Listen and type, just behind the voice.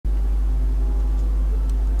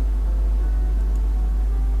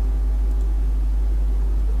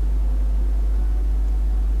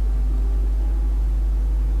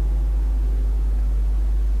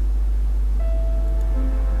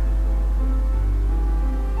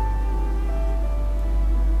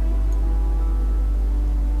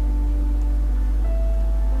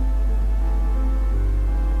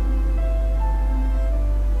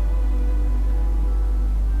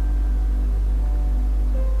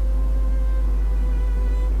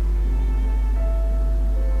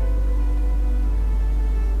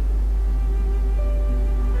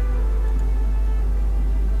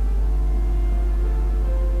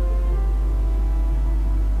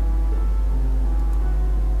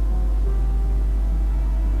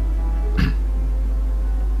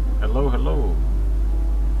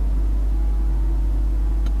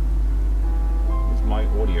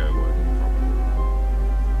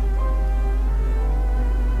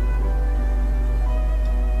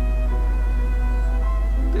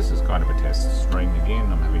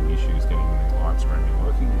again. I'm having issues getting the live streaming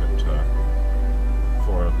working, but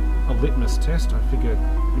for a litmus test, I figured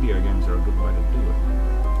video games are a good way to do it.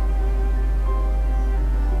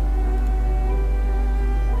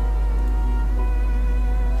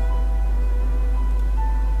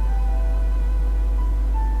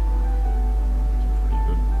 Pretty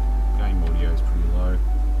good. Game audio is pretty low.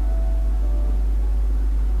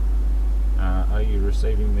 Are you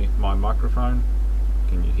receiving my microphone?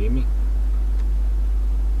 Can you hear me?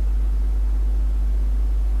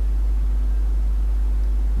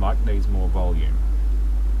 Mic needs more volume.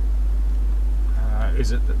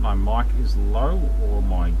 Is it that my mic is low or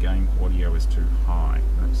my game audio is too high?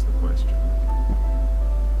 That's the question.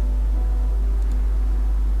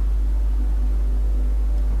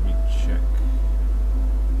 Let me check.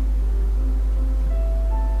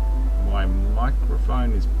 My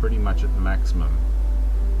microphone is pretty much at the maximum.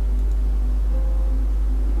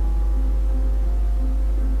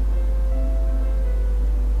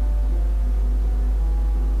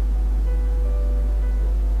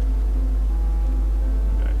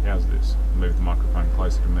 How's this? Move the microphone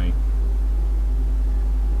closer to me.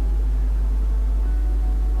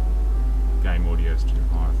 Game audio is too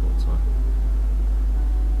high, I thought so.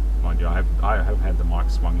 Mind you, I have had the mic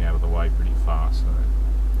swung out of the way pretty far, so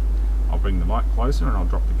I'll bring the mic closer and I'll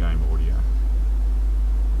drop the game audio.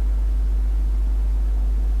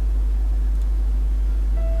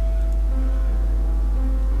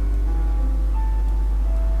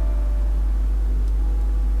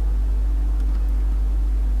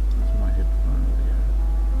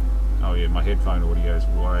 Oh yeah, my headphone audio is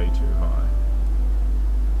way too high.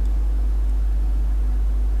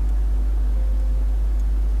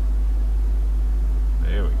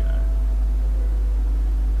 There we go.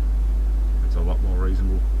 That's a lot more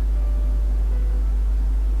reasonable.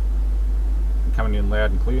 Coming in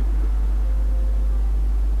loud and clear.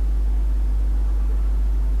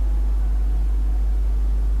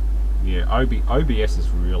 Yeah, OBS is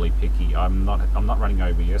really picky. I'm not running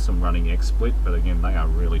OBS. I'm running XSplit, but again, they are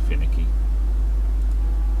really finicky.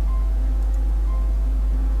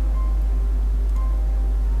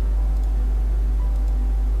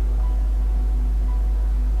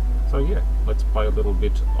 So yeah, let's play a little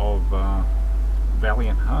bit of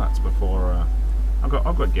Valiant Hearts before I've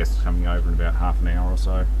got guests coming over in about half an hour or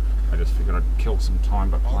so. I just figured I'd kill some time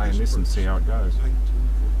by playing this and see how it goes.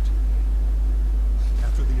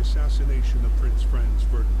 After the assassination of Prince Franz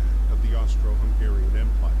Ferdinand of the Austro-Hungarian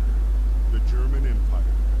Empire, the German Empire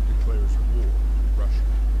declares war on Russia.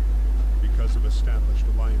 Because of established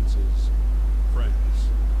alliances, France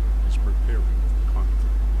is preparing for the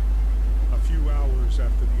conflict. A few hours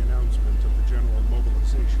after the announcement of the general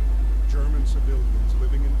mobilization, German civilians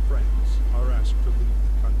living in France are asked to leave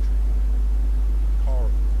the country.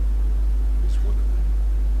 Karl is one of them.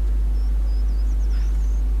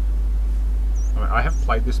 I have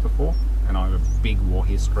played this before, and I'm a big war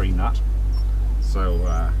history nut. So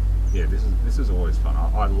yeah, this is always fun.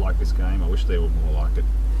 I like this game. I wish there were more like it.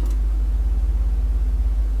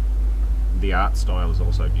 The art style is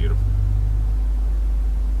also beautiful.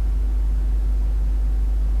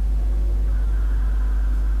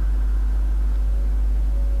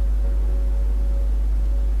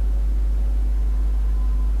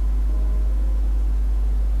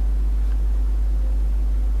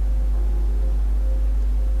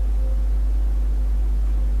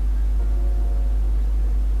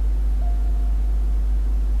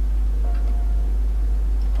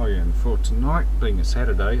 Oh yeah, and for tonight, being a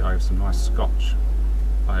Saturday, I have some nice scotch.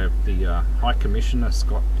 I have the High Commissioner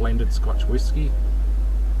blended Scotch whiskey,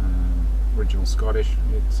 original Scottish.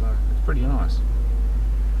 It's pretty nice,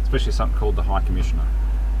 especially something called the High Commissioner.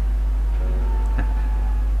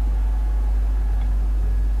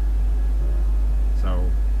 So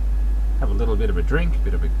have a little bit of a drink, a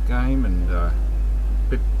bit of a game, and a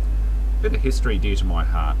bit of history dear to my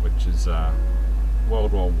heart, which is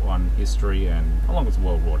World War I history, and along with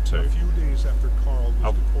World War II. A few days after Karl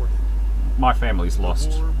was deported, my family's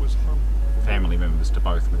lost family members to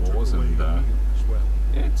both wars, and yeah,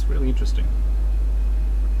 it's really interesting.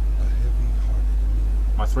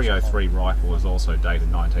 My .303 rifle is also dated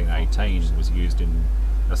 1918 and was used in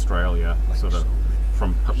Australia sort of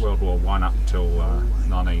from World War I up until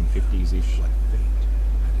 1950s-ish.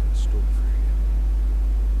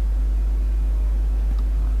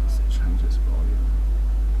 Change this volume.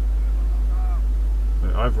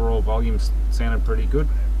 The overall volume sounded pretty good.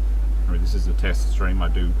 I mean, this is a test stream. I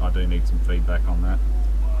do need some feedback on that.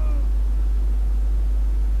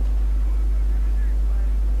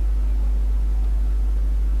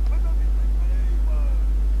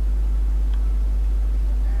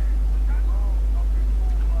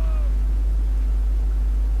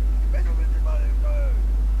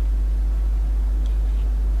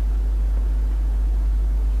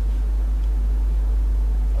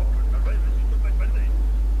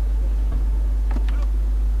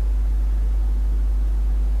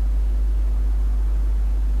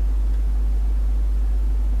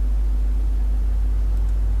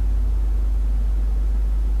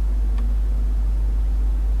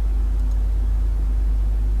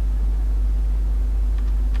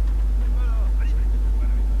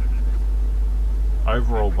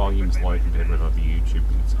 overall volume's low compared with other YouTube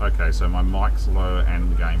vids. Okay, so my mic's low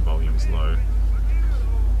and the game volume's low.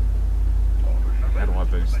 How do I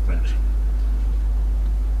boost that?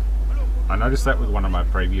 I noticed that with one of my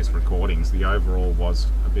previous recordings, the overall was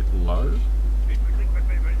a bit low.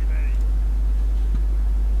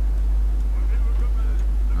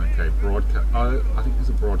 Okay, broadcast. Oh, I think there's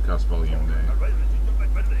a broadcast volume there.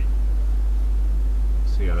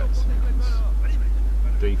 See how that sounds.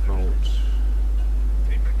 Default.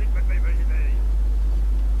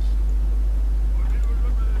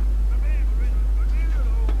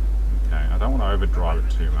 Okay, I don't want to overdrive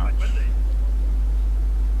it too much.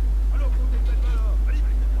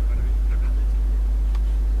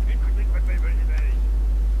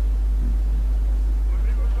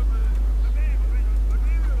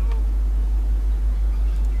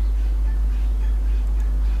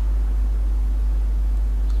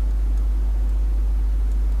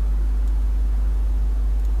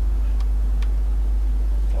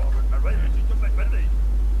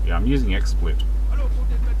 Yeah, I'm using XSplit.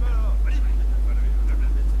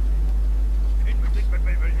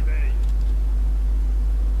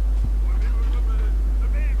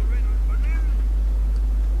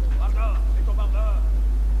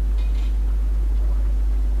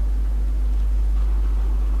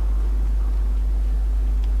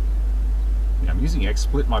 Yeah, I'm using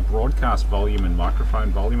XSplit. My broadcast volume and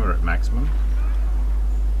microphone volume are at maximum.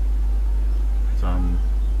 So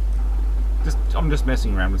I'm just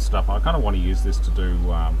messing around with stuff. I kind of want to use this to do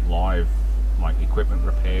live, like equipment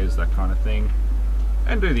repairs, that kind of thing,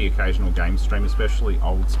 and do the occasional game stream, especially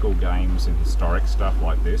old school games and historic stuff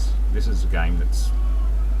like this. This is a game that's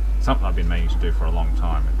something I've been meaning to do for a long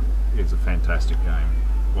time. It's a fantastic game.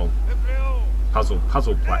 Well, puzzle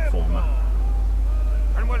platformer.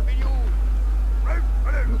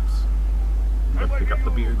 Oops. I've got to pick up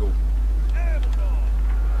the bugle.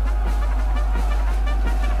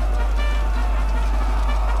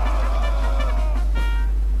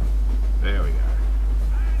 There we go.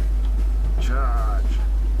 Charge.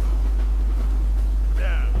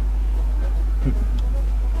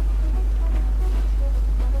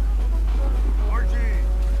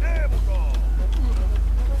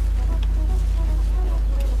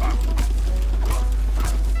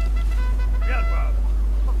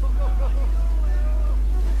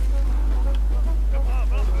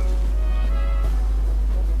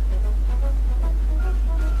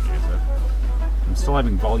 Still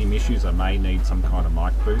having volume issues. I may need some kind of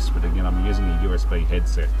mic boost, but again, I'm using a USB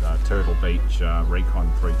headset, Turtle Beach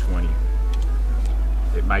Recon 320.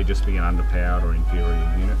 It may just be an underpowered or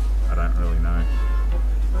inferior unit. I don't really know.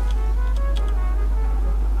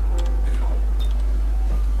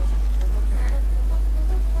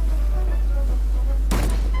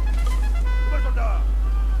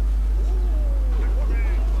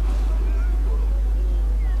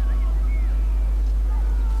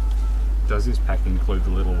 Does this pack include the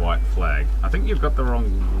little white flag? I think you've got the wrong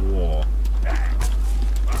war.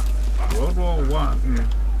 World War One,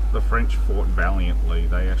 the French fought valiantly.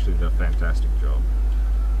 They actually did a fantastic job.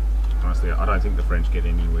 Honestly, I don't think the French get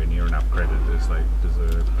anywhere near enough credit as they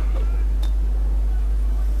deserve.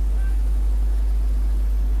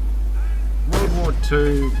 World War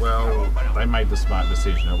II, well, they made the smart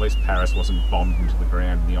decision. At least Paris wasn't bombed into the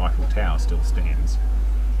ground and the Eiffel Tower still stands.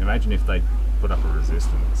 Imagine if they put up a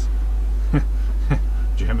resistance.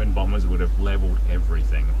 German bombers would have leveled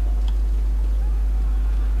everything.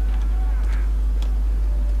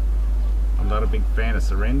 I'm not a big fan of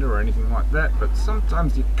surrender or anything like that, but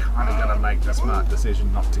sometimes you kind of got to make the smart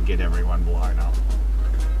decision not to get everyone blown up.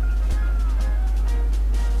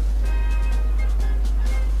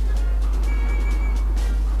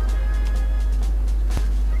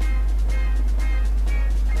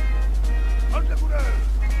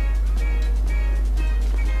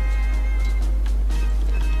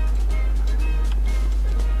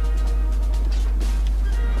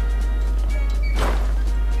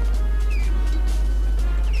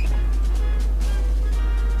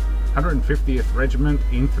 '50th Regiment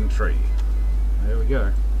Infantry. There we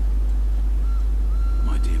go.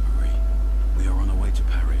 My dear Marie, we are on our way to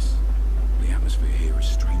Paris. The atmosphere here is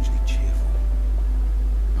strangely cheerful.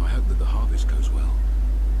 I hope that the harvest goes well.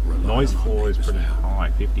 Noise floor is pretty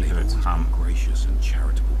high, 50 hertz hum. Gracious and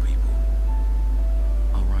charitable people.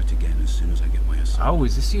 I'll write again as soon as I get my assignment. Oh,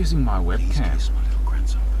 is this using my Please webcam? kiss my little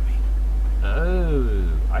grandson for me. Oh,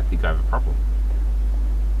 I think I have a problem.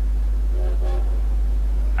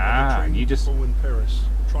 Ah, you just... in Paris,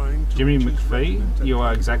 trying to Jimmy reach his McPhee, regiment you at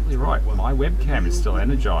are exactly right. My webcam is still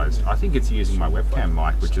energized. I think it's using my webcam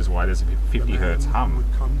mic, which is why there's a 50 hertz hum.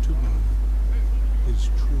 would come to me. his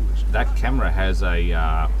truest. That camera has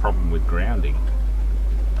a problem with grounding.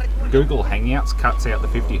 Google Hangouts cuts out the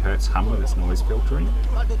 50 Hz hum with its noise filtering,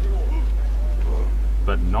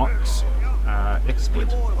 but not XSplit.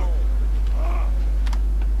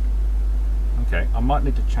 Okay, I might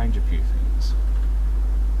need to change a few things.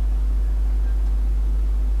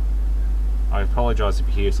 I apologise if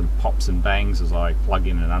you hear some pops and bangs as I plug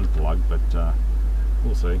in and unplug, but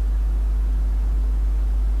we'll see.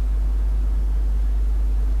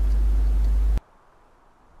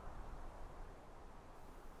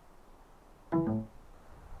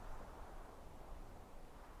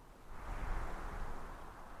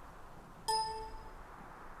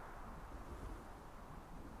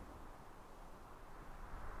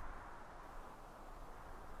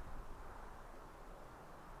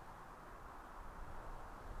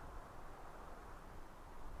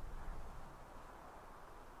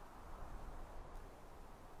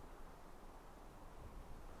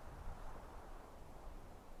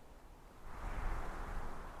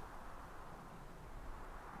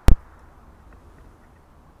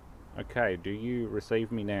 Okay, do you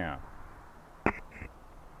receive me now? I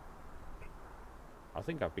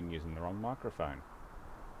think I've been using the wrong microphone.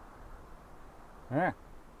 Ah.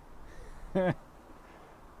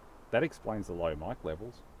 That explains the low mic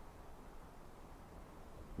levels.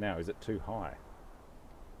 Now, is it too high?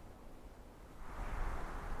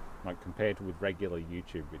 Like compared with regular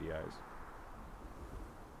YouTube videos?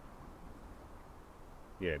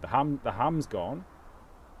 Yeah, the hum's gone.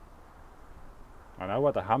 I know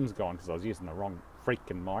why the hum's gone, because I was using the wrong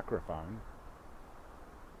freaking microphone.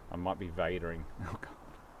 I might be vadering. Oh god.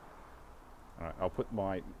 Alright, I'll put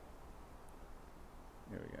my...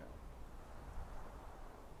 There we go.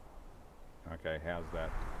 Okay, how's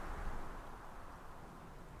that?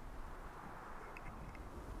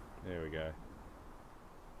 There we go.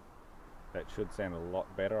 That should sound a lot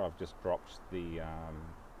better. I've just dropped the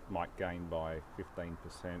mic gain by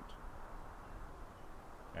 15%.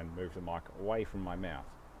 And move the mic away from my mouth,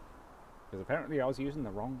 because apparently I was using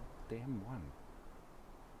the wrong damn one.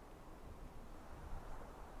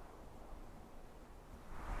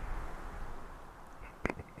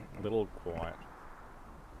 A little quiet.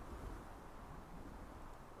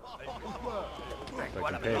 So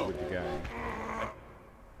compared with the game,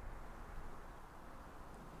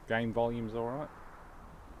 game volume's alright.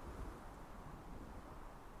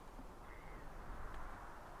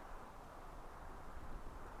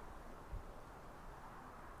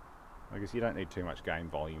 I guess you don't need too much game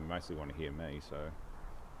volume, you mostly want to hear me, so I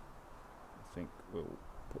think we'll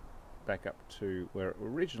put back up to where it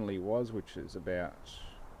originally was, which is about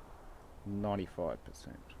 95%.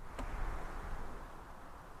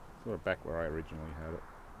 Sort of back where I originally had it.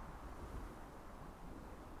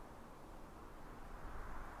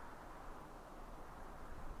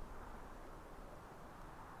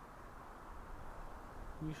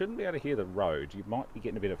 You shouldn't be able to hear the road. You might be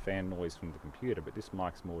getting a bit of fan noise from the computer, but this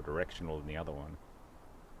mic's more directional than the other one.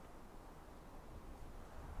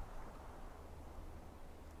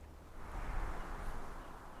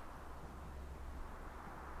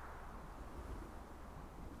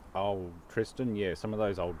 Oh, Tristan, yeah, some of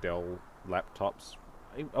those old Dell laptops,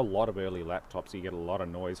 a lot of early laptops, you get a lot of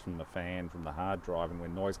noise from the fan, from the hard drive, and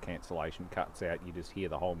when noise cancellation cuts out, you just hear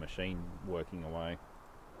the whole machine working away.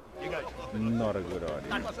 Not a good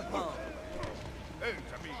idea.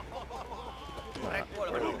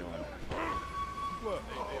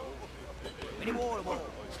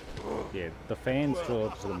 Yeah, the fan's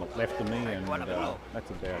to the left of me, and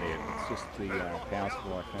that's about it. It's just the power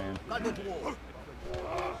supply fan.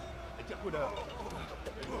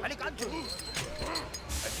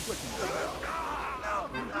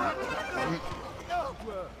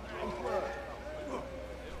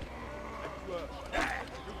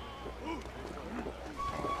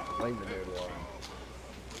 Leave the dude alone.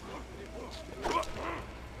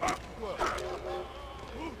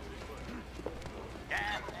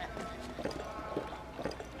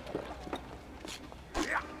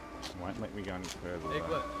 Won't let me go any further.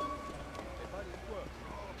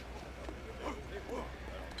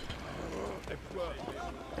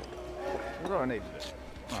 What do I need to do?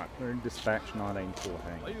 Right, we're in dispatch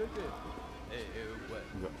 1914.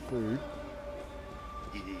 We've got food.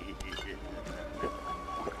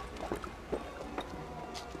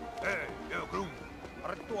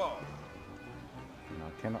 No,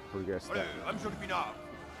 I cannot progress that.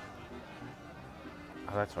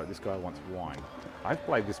 Oh, that's right, this guy wants wine. I've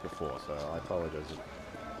played this before, so I apologise.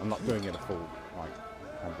 I'm not doing it a full, like,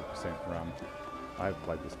 100% run. I've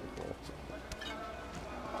played this before.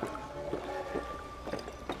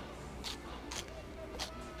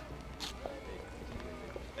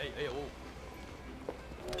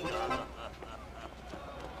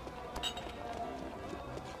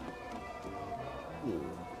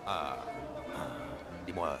 Ah,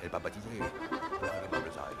 dis-moi, elle n'est pas baptisée pour faire les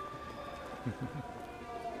nobles arènes.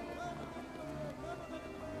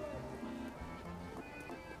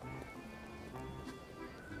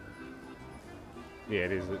 Yeah,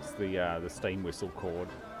 it is. It's the steam whistle chord.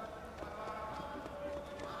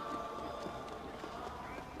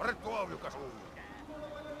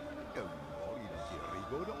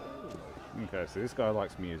 Okay, so this guy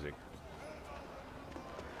likes music.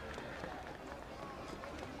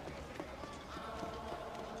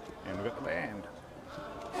 And we've got the band.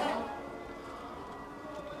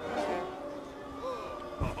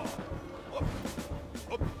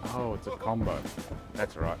 Oh, it's a combo.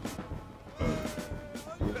 That's right.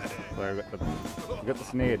 So we've got the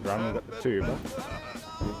snare drum, we've got the tuba.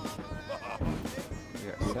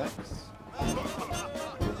 We've got sax.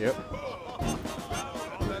 Yep.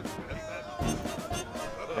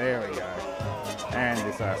 There we go. And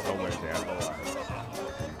this asshole moves out of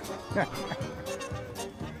the way.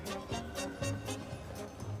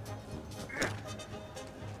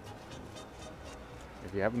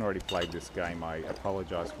 If you haven't already played this game, I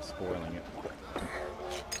apologise for spoiling it.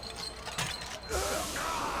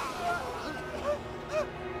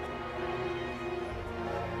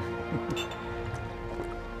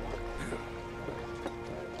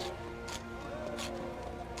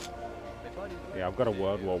 Yeah, I've got a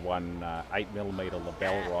World War One 8mm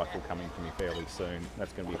Lebel rifle coming to me fairly soon.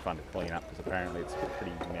 That's going to be fun to clean up because apparently it's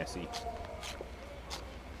pretty messy.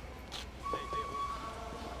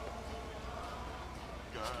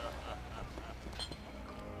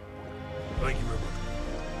 Thank you very much.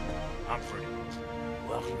 I'm Freddy.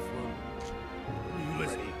 Welcome, Freddy. You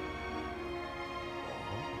listen.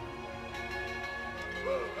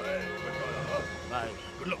 Bye.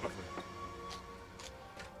 Good luck, my friend.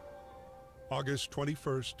 August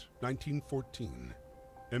 21st, 1914.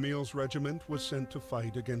 Emil's regiment was sent to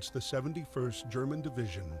fight against the 71st German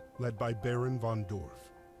Division led by Baron von Dorf.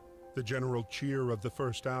 The general cheer of the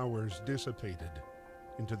first hours dissipated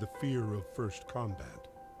into the fear of first combat.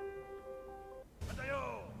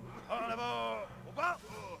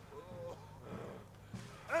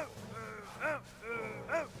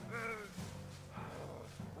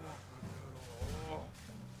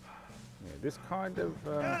 This kind of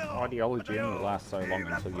ideology only lasts so long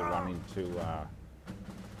until you run into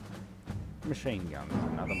machine guns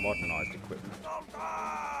and other modernised equipment.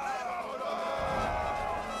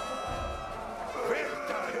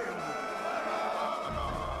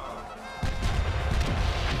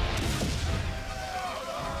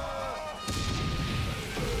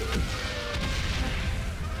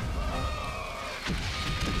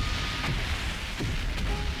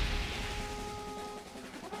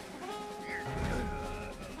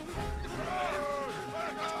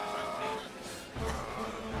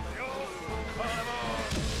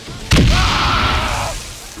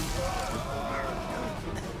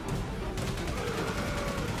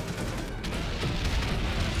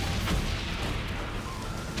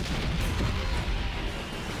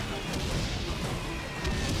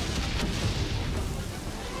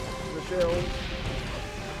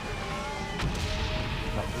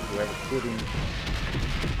 Whoever stood in the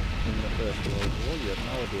First World War, you had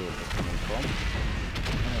no idea where it was coming from,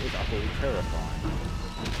 and it was utterly terrifying.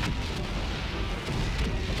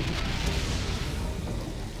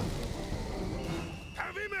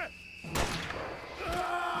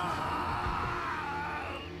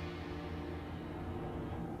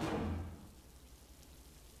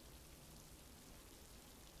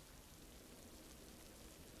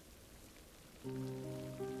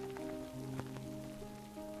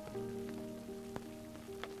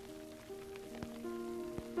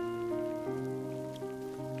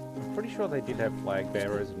 Pretty sure they did have flag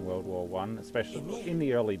bearers in World War One, especially in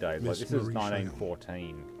the early days. Like this is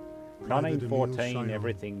 1914. 1914,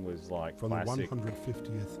 everything was like from classic, the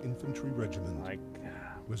 150th Infantry Regiment, like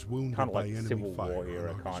was wounded kind of by like enemy Civil fire War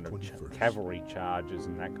era on kind August of 21st. cavalry charges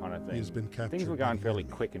and that kind of He has thing. been captured Things were by going the fairly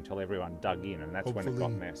enemy. quick until everyone dug in, and that's when it got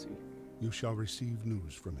Hopefully, messy. You shall receive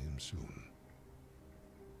news from him soon.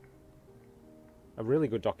 A really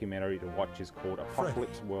good documentary to watch is called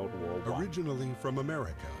Apocalypse World War One. Originally from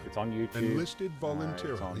America, It's on YouTube. enlisted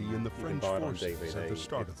voluntarily in the you can French buy it on forces DVD. at the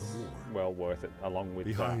start of It's the war. well worth it, along with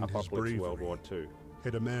Behind his Apocalypse World bravery War Two.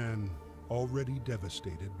 hid a man already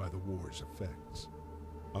devastated by the war's effects.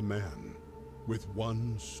 A man with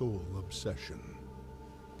one sole obsession: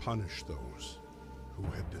 punish those who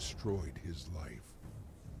had destroyed his life.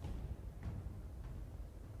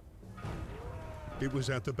 It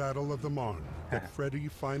was at the Battle of the Marne that Freddy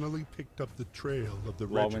finally picked up the trail of the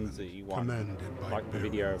regiment commanded by like the Baron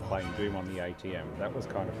video of von playing Doom on the ATM. That was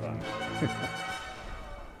kind of fun.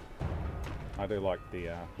 I do like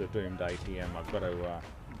the doomed ATM. I've got to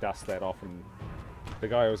dust that off, and the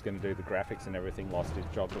guy who was going to do the graphics and everything lost his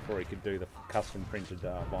job before he could do the custom printed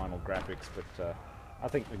vinyl graphics, but I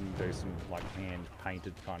think we can do some like hand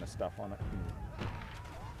painted kind of stuff on it and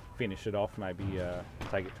finish it off, maybe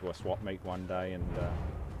take it to a swap meet one day and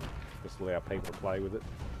just allow people to play with it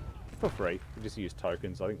for free. We just use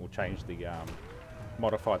tokens. I think we'll change the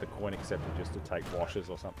modify the coin acceptor just to take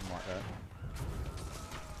washes or something like that.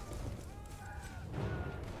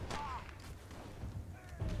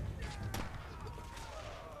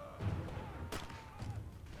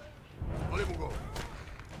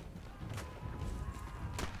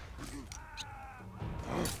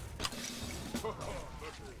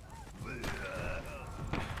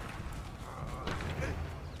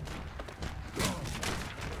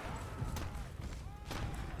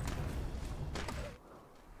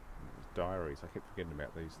 Diaries, I keep forgetting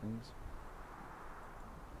about these things.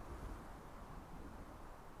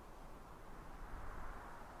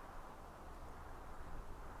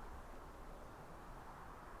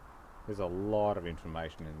 There's a lot of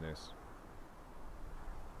information in this.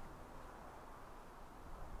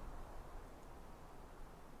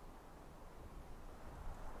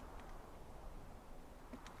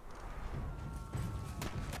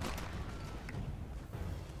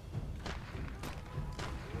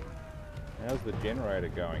 How's the generator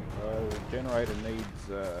going? The generator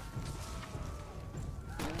needs... I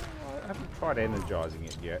haven't tried energizing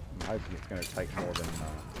it yet. I'm hoping it's going to take more than...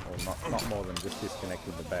 or not more than just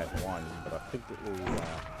disconnecting the bad winding, but I think it will...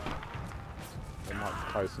 it might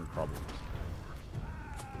pose some problems.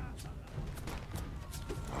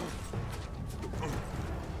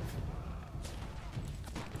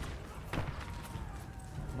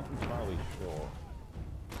 Not entirely sure.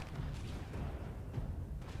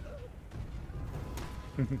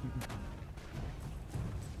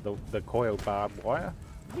 the coiled barbed wire?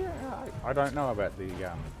 Yeah, I don't know about the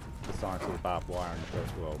science of the barbed wire in the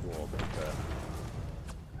First World War, but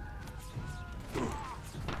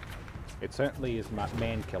it certainly is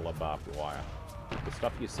man-killer barbed wire. The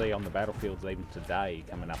stuff you see on the battlefields even today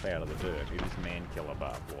coming up out of the dirt, it is man-killer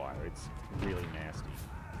barbed wire. It's really nasty.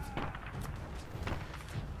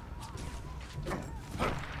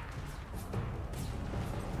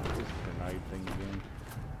 This grenade thing again.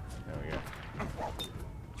 There we go.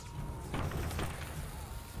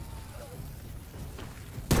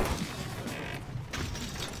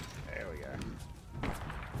 There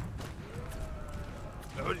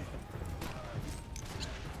we go.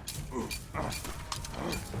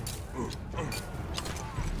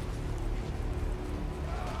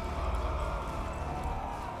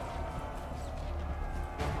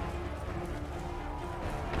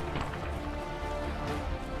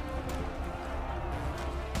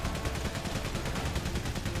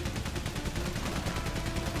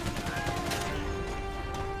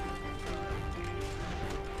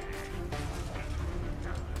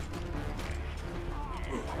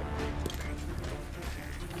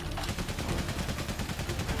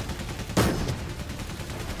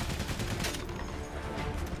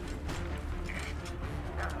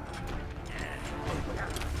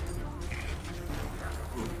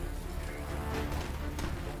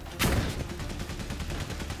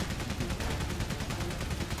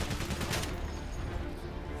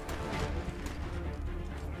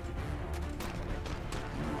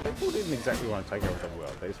 People didn't exactly want to take over the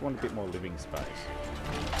world, they just want a bit more living space.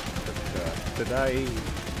 But today,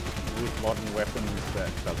 with modern weapons,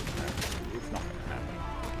 that doesn't happen. It's not going to happen.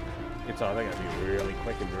 It's either going to be really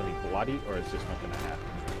quick and really bloody, or it's just not going to happen.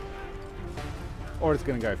 Or it's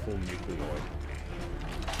going to go full nucleoid.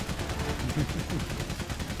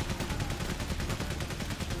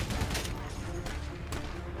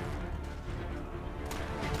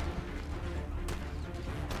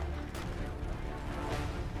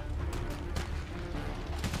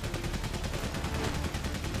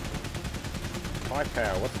 High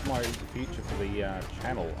power, what's my future for the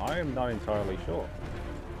channel? I am not entirely sure.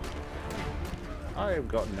 I have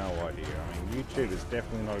got no idea. I mean, YouTube is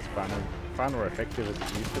definitely not as fun or effective as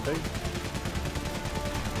it used to be.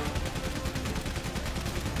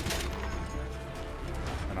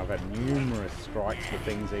 And I've had numerous strikes for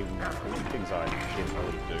things, even things I didn't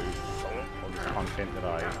really do, or just content that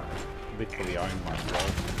I literally own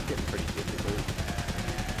myself. It's getting pretty difficult.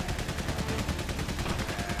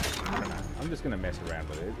 I'm just going to mess around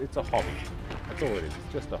with it. It's a hobby. That's all it is.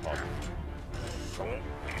 It's just a hobby.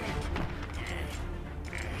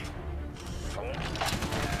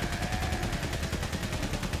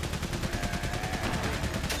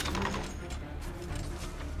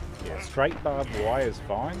 Yeah, straight barbed wire is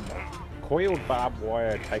fine. coiled barbed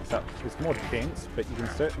wire takes up, it's more dense, but you can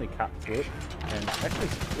certainly cut through it. And actually,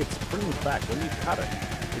 it springs back. When you cut it,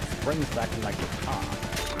 it springs back and makes it hard,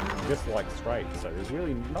 just like straight. So there's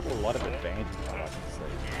really not a lot of advantage I like to see.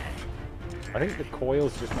 I think the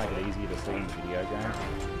coils just make it easier to see in the video game.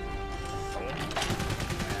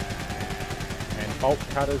 And bolt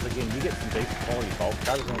cutters, again, you get some decent quality bolt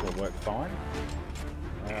cutters and it'll work fine.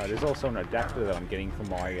 There's also an adapter that I'm getting for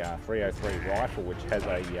my 303 rifle, which has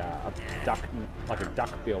a duck, like a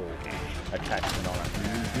duckbill attachment on it.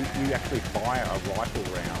 And you actually fire a rifle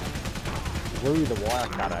round through the wire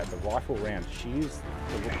cutter. The rifle round shears,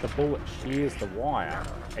 the bullet shears the wire,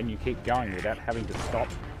 and you keep going without having to stop.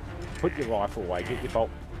 Put your rifle away, get your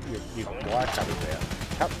wire cutters out,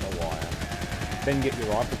 cut the wire, then get your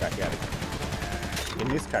rifle back out again. In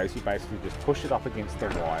this case, you basically just push it up against the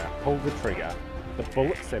wire, pull the trigger, the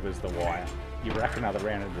bullet severs the wire, you rack another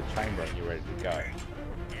round into the chamber and you're ready to go.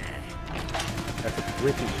 That's a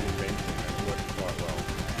British invention that works quite well.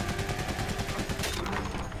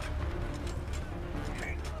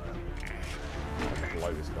 I'm going to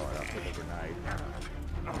blow this guy up with a grenade.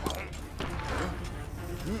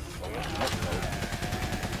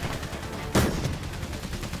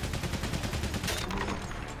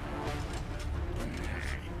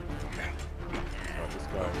 Right, this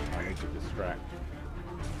guy, I need to distract.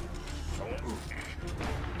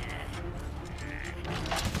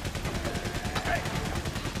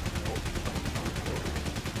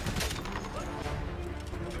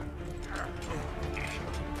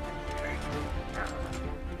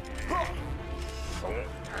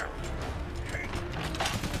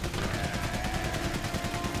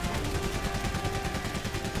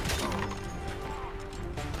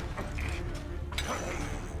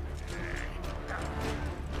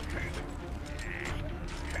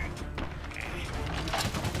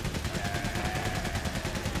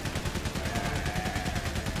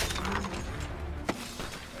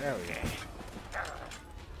 There we go.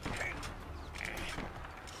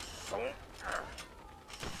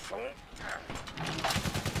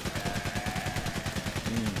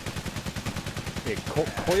 Yeah,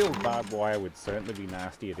 coiled barbed wire would certainly be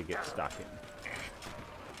nastier to get stuck in.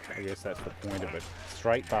 I guess that's the point of it.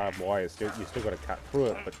 Straight barbed wire, you still got to cut through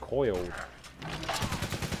it, but coiled...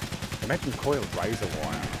 Imagine coiled razor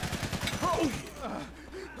wire.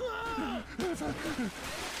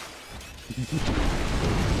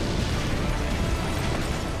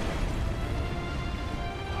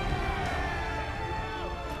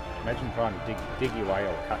 Imagine trying to dig your way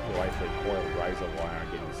or cut your way through coiled razor wire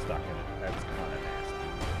and getting stuck in it. That's kind of nasty.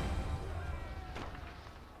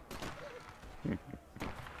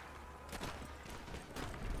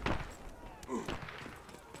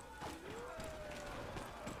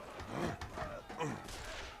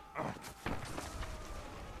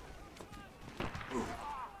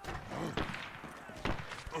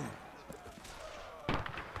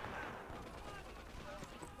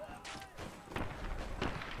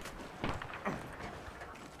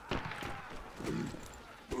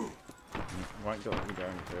 Won't let me go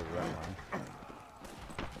into that one.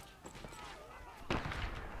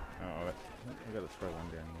 Oh, I've got to throw one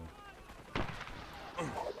down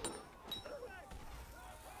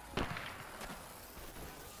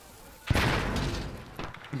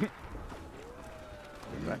here.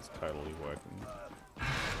 That's totally working.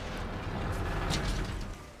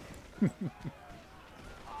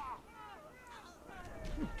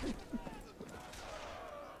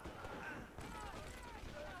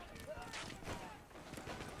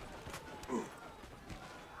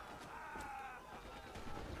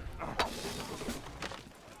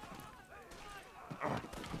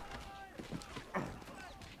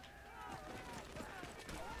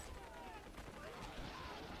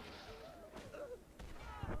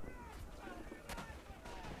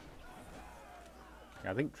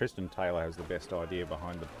 I think Tristan Taylor has the best idea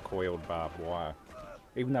behind the coiled barbed wire.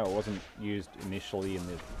 Even though it wasn't used initially in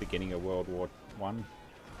the beginning of World War I,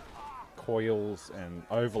 coils and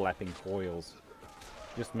overlapping coils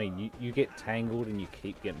just mean you get tangled and you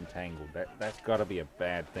keep getting tangled. That's got to be a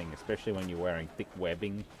bad thing, especially when you're wearing thick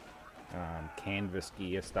webbing, canvas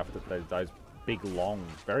gear, stuff that those big long,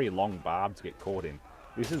 very long barbs get caught in.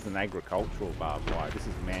 This is an agricultural barbed wire. This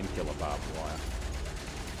is man-killer barbed wire.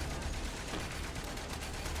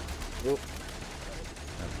 Oop.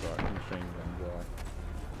 That's right, machine gun guy.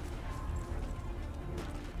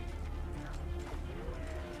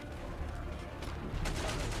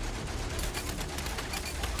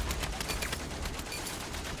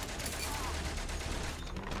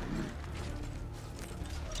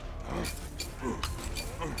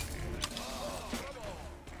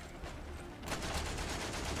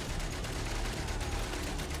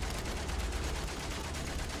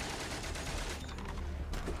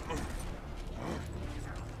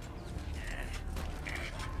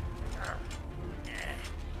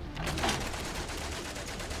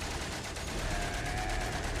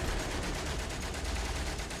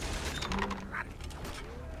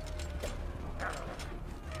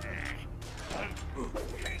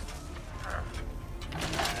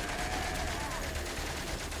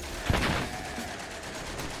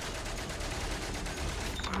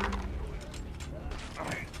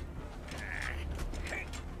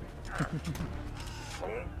 There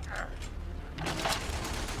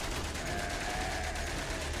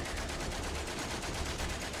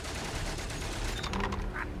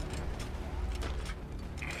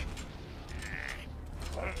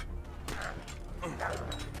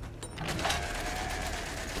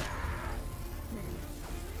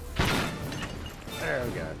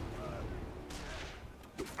we go.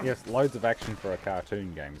 Yes, loads of action for a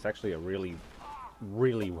cartoon game. It's actually a really,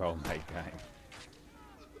 really well-made game.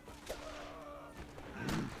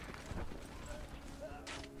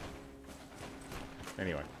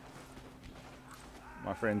 Anyway,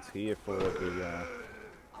 my friend's here for the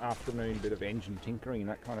afternoon bit of engine tinkering and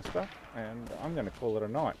that kind of stuff, and I'm going to call it a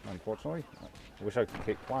night, unfortunately. I wish I could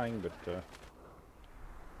keep playing, but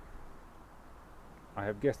I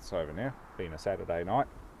have guests over now, being a Saturday night.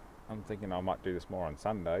 I'm thinking I might do this more on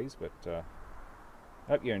Sundays, but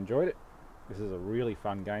hope you enjoyed it. This is a really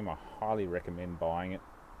fun game. I highly recommend buying it.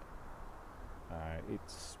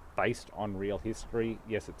 It's based on real history.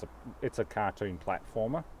 Yes, it's a cartoon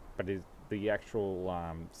platformer, but the actual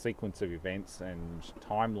sequence of events and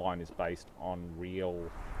timeline is based on real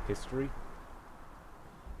history.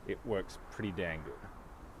 It works pretty dang good.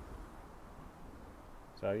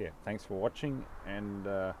 So yeah, thanks for watching, and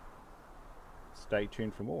stay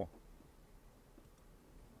tuned for more.